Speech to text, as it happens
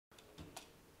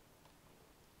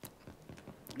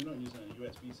You're not using a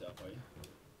USB setup, are you?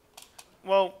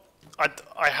 Well,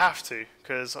 I have to,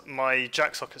 because my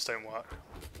jack sockets don't work.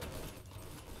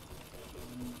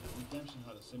 Redemption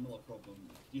had a similar problem.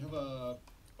 Do you have a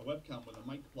webcam with a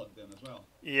mic plugged in as well?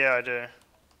 Yeah, I do.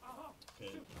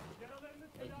 Okay.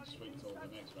 I can swing to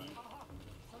the next round.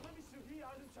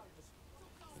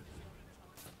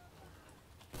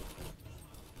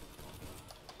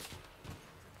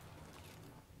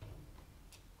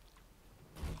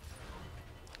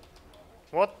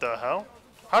 What the hell?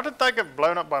 How did that get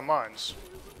blown up by mines?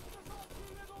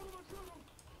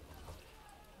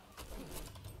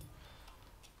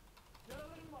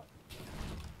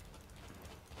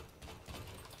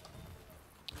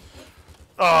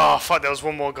 Oh, fuck, there was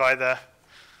one more guy there.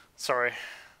 Sorry,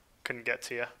 couldn't get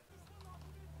to you.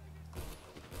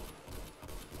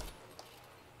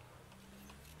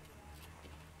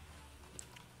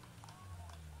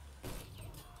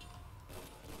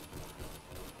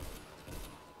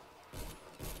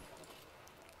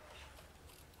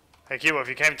 Hey Cuba, if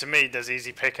you came to me, there's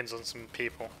easy pickings on some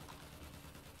people.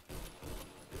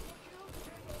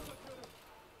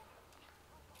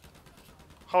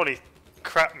 Holy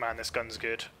crap, man, this gun's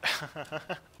good.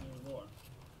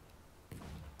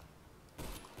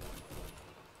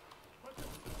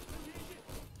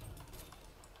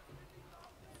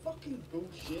 Fucking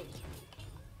bullshit.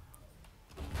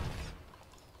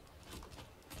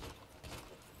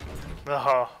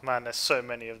 Oh man, there's so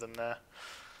many of them there.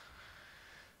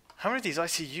 How many of these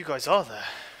ICU guys are there?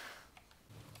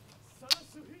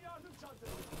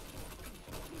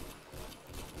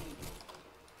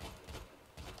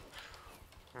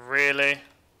 Really?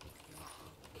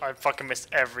 I fucking missed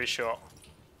every shot.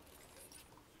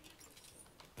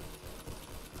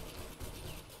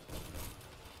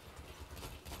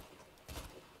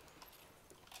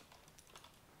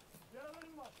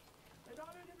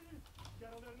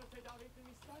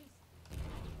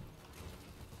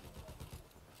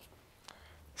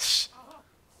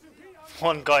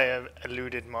 One guy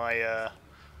eluded my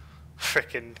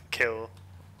frickin' kill.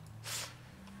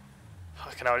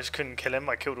 Fucking hell, I just couldn't kill him.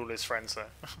 I killed all his friends though.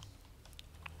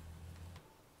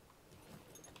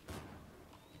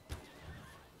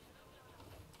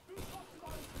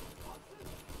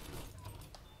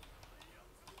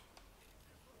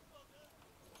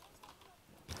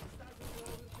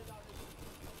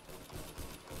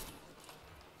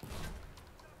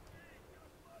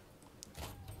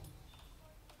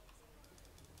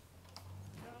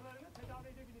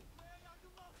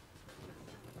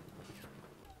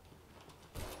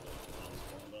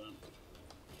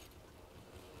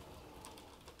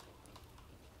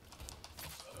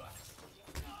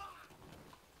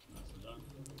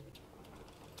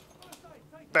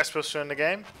 Best pistol in the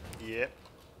game? Yep.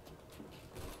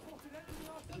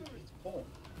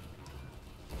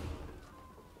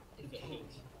 If it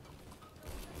hits.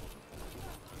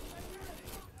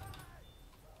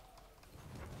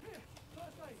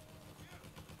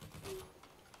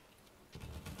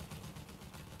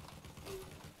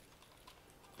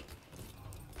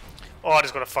 Oh, I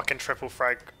just got a fucking triple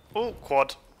frag. Oh,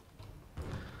 quad.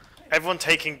 Everyone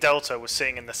taking Delta was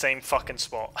sitting in the same fucking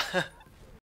spot.